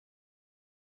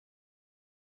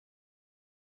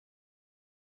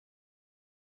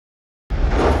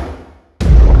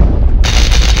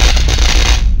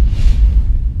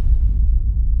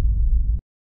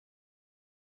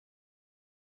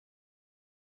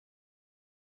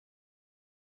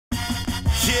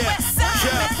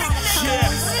Yeah,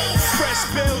 fresh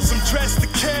bills, I'm dressed to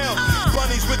kill.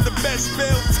 Bunnies with the best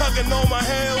bill, tugging on my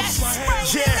heels.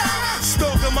 Yeah,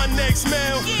 stalking my next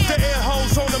meal. The air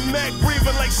holes on the Mac,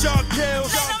 breathing like shark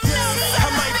kills. I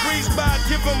might breeze by,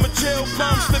 give them a chill.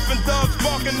 Palm slipping dogs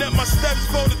barking at my steps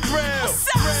for the thrill.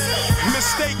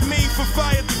 Mistake me for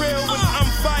fire drill. When I'm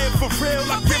fired for real,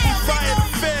 I give them fire to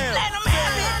feel.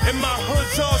 And my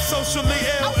hood's all socially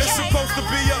ill. It's supposed to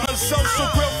be an unsocial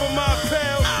grill for my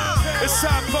appeal. It's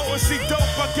high potency dope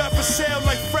I got for sale.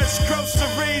 Like fresh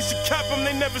groceries, you cop them,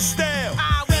 they never stale.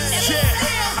 Yeah,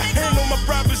 I handle my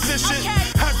proposition.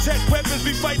 High-tech weapons,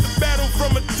 we fight the battle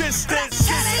from a distance.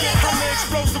 I'm the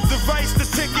explosive device that's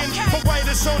ticking. My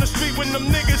whitest on the street when them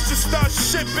niggas just start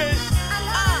shipping.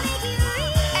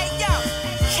 Hey yo,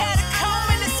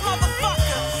 catacomb in this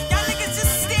motherfucker. Y'all niggas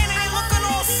just standing there looking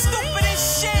all stupid and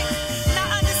shit, not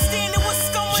understanding what's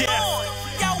going on.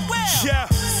 Yo, yeah,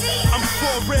 I'm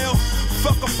for real.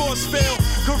 Fuck a force field.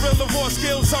 Guerrilla war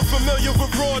skills, I'm familiar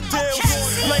with raw deals.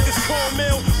 Like it's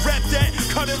cornmeal, wrap that,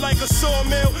 cut it like a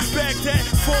sawmill. Bag that,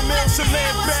 4 mils to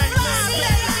land back.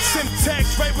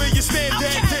 Syntax right where you stand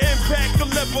at. The impact, the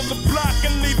level, the block,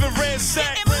 and leave it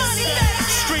ransacked.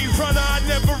 Street runner, I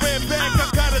never ran back. I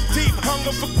got a deep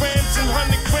hunger for grams and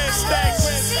 100-gram stacks.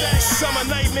 Summer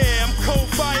nightmare, I'm cold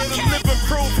fire, the living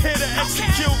proof. Here to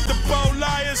execute the bow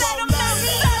liars.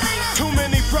 Too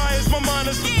many priors, my mind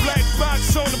is the black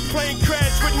box on the plane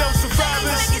crash with no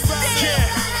survivors. Yeah,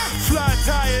 fly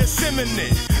tire is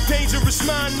imminent. Dangerous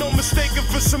mind, no mistaking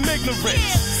for some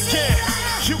ignorance. Yeah,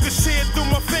 you can see it through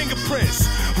my fingerprints.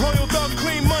 Royal dog,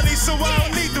 clean money, so I don't